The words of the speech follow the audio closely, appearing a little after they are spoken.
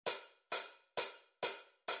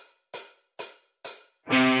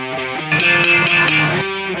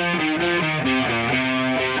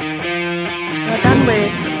We're done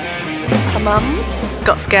with Hammam.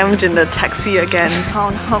 Got scammed in the taxi again.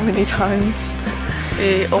 How many times?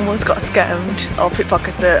 We almost got scammed or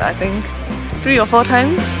pickpocketed, I think 3 or 4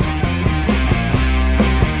 times.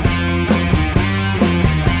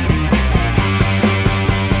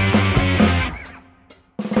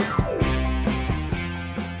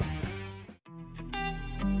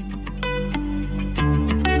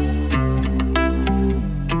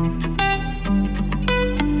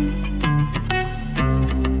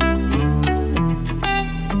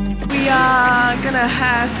 We are gonna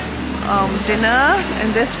have dinner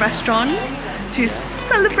in this restaurant to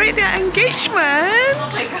celebrate their engagement. Oh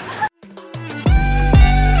my God.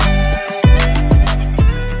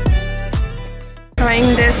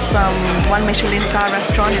 Trying this one Michelin star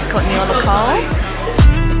restaurant. It's called Neolokal.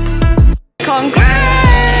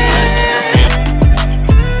 Congrats!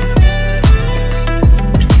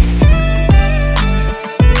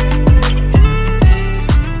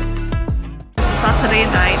 Saturday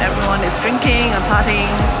night, everyone is drinking and partying,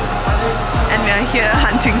 and we are here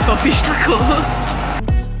hunting for fish taco.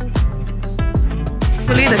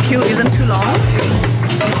 Hopefully the queue isn't too long.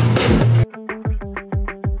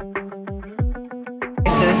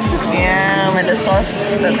 This is, yeah, with the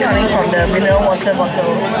sauce that's coming from the mineral water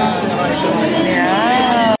bottle.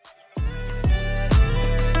 Yeah.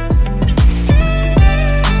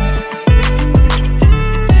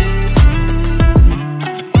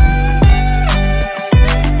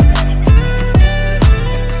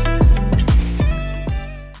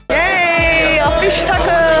 Fish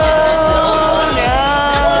taco!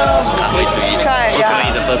 Yeah! Try,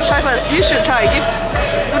 yeah. Try first. You should try.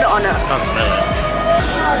 Do the honor. Can't smell it.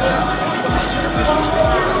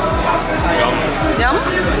 Yum?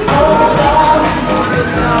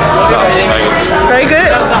 Very good.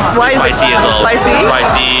 Why is it spicy as well? Spicy?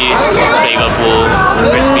 Spicy, flavorful,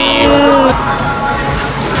 crispy.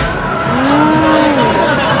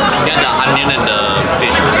 Get the onion and the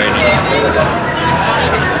fish. Very nice.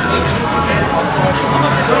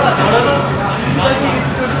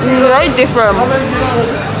 Very different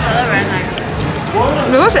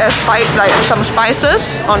because it has like some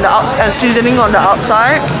spices on the outside and seasoning on the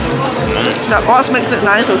outside. That what makes it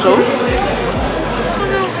nice also.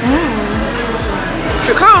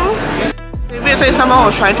 Should come. Maybe say someone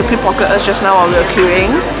was trying to pickpocket us just now while we were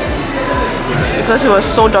queuing because it was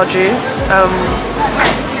so dodgy.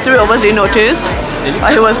 3 of us didn't notice.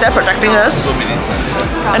 He was there protecting us.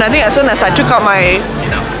 And I think as soon as I took out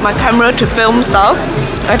my camera to film stuff,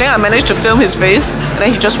 I think I managed to film his face, and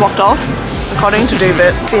then he just walked off, according to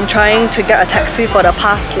David. Been trying to get a taxi for the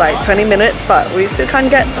past like 20 minutes, but we still can't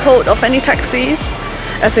get hold of any taxis,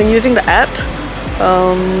 as in using the app.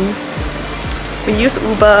 We use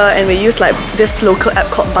Uber and we use like this local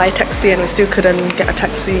app called Buy Taxi, and we still couldn't get a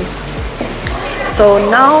taxi. So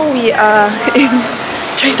now we are in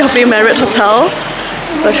JW Marriott Hotel.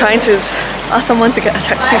 We're trying to ask someone to get a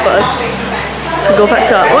taxi for us to go back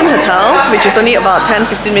to our own hotel, which is only about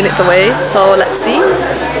 10-15 minutes away. So let's see.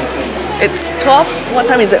 It's 12. What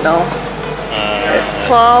time is it now? It's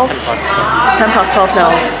 12. It's 10 past 12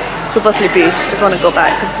 now. Super sleepy. Just want to go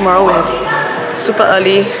back because tomorrow we have super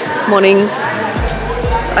early morning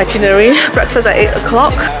itinerary. Breakfast at 8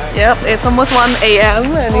 o'clock. Yep, it's almost 1 AM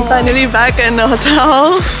and we're finally back in the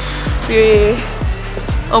hotel. We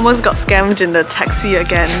almost got scammed in the taxi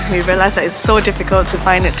again. We realized that it's so difficult to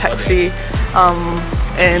find a taxi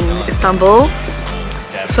in Istanbul.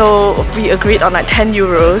 So we agreed on like 10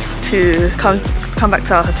 euros to come back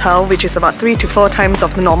to our hotel, which is about 3 to 4 times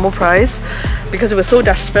of the normal price, because we were so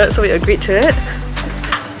desperate, so we agreed to it.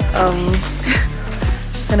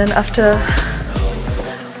 And then after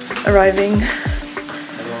arriving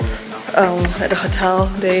at the hotel,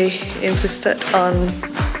 they insisted on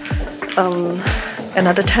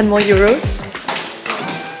another 10 more euros.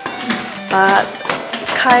 But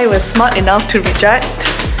Kai was smart enough to reject.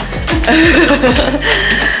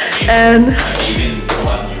 And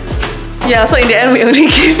yeah, so in the end we only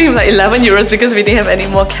gave him like 11 euros because we didn't have any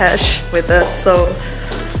more cash with us. So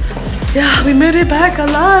yeah, we made it back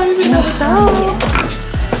alive in the hotel.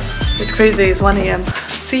 It's crazy, it's 1 AM.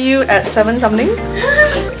 See you at 7 something.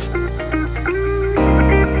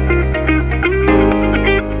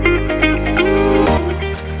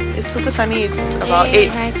 It's super sunny, it's about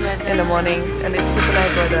 8 in the morning and it's super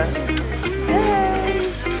nice weather. Yay!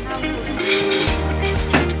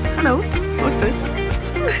 Hello, what's this?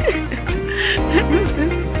 What's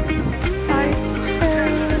this? Hi.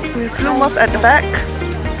 With Blue Mosque at the back.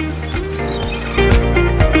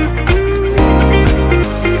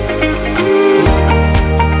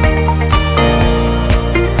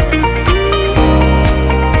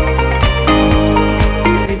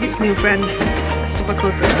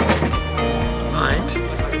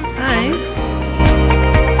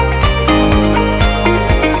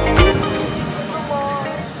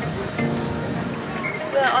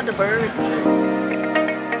 the birds.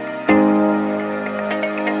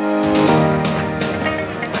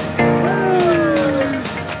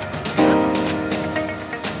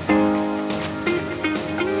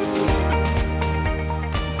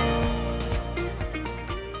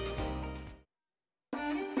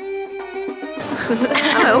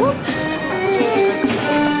 Hello.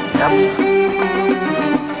 Yep.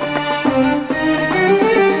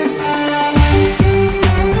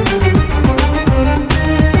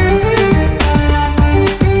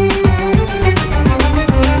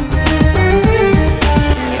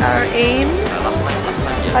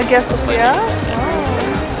 Hagia Sophia. Oh.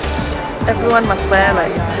 Everyone must wear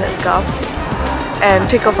like that scarf and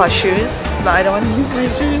take off our shoes, but I don't want to use my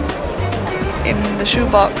shoes in the shoe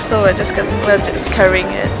box, so we're just carrying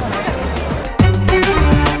it.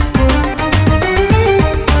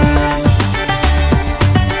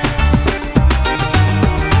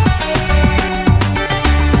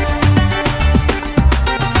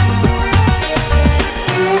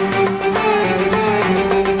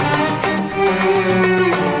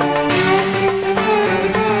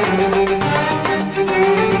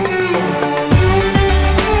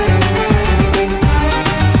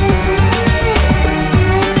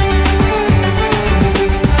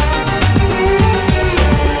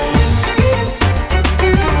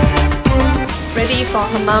 For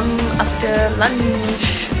Hammam after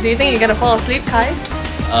lunch. Do you think you're gonna fall asleep, Kai?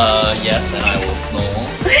 Yes, and I will snore.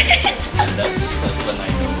 And that's when I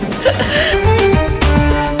know.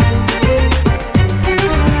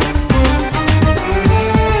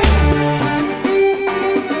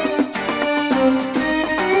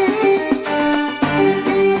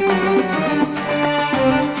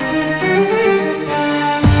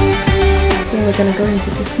 So we're gonna go into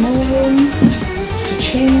the small room to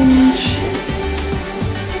change.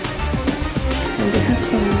 We have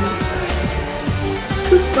some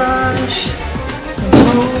toothbrush, some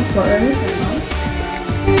towels for us, and mask.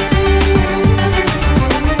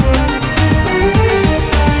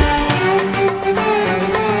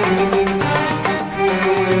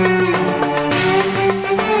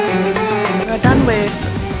 We're done with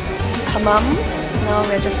Hammam. Now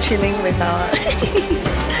we're just chilling with our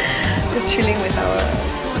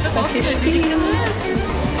Turkish tea.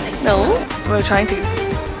 No, we're trying to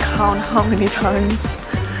count how many times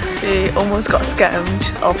we almost got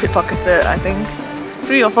scammed or pickpocketed. I think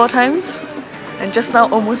 3 or 4 times, and just now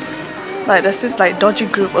almost like there's this like dodgy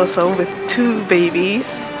group also with 2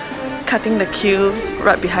 babies cutting the queue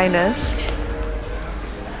right behind us,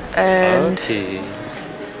 and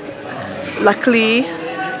luckily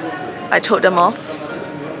I told them off.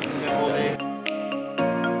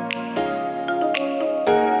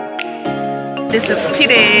 This is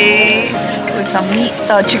pide with some meat,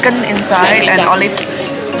 chicken inside and olive.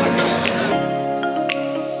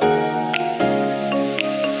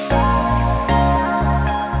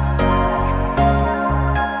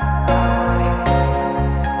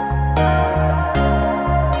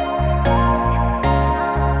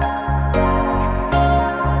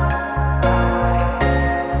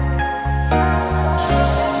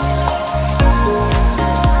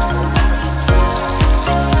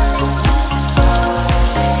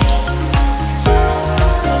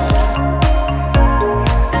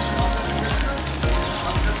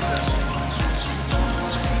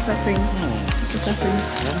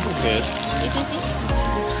 Good.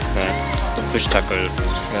 The fish taco.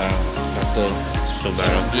 Yeah, not so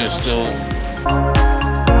bad. It's still.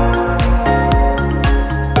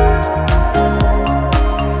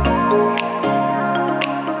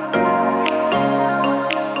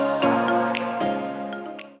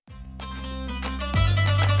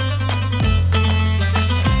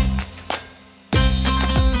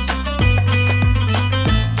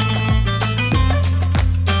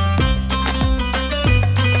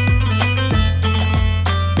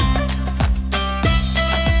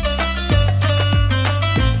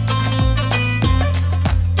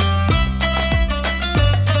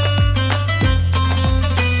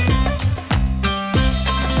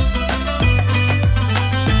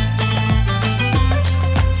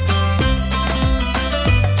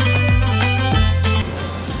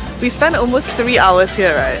 We spent almost 3 hours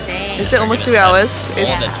here, right? Is it almost 3 hours?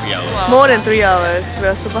 It's More than 3 hours. more than 3 hours.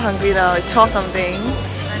 We're super hungry now. It's 12 something.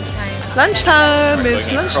 Lunchtime!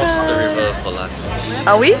 It's lunchtime! Across the river for lunch.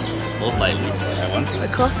 Are we? Most likely.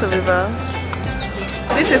 Across the river.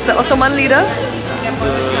 This is the Ottoman leader.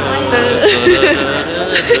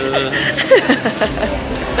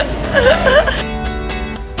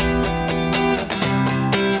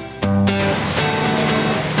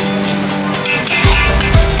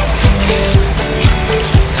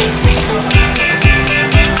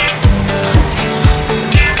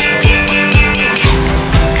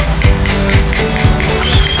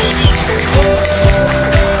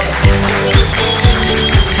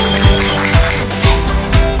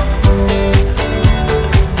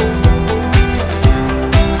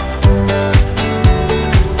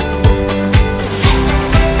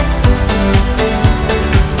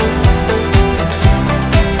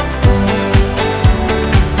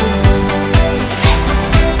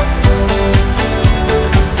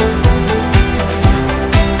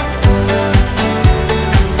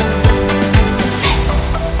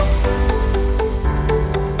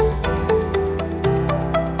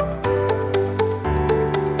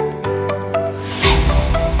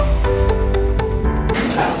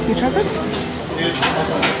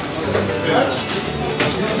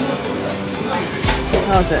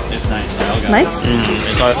 is nice. Nice?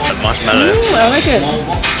 It's got marshmallow. Ooh, I like it.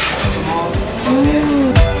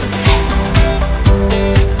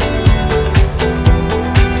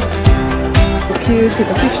 You take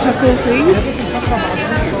a fish taco, please.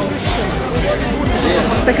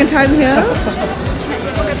 Second time here.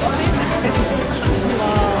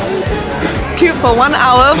 Queued for 1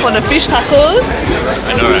 hour for the fish tacos.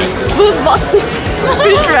 I know, right? Who's bossing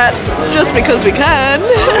fish wraps just because we can.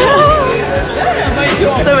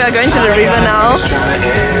 So we are going to the river now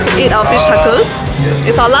to eat our fish tacos.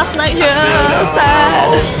 It's our last night here.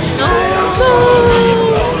 Sad. No.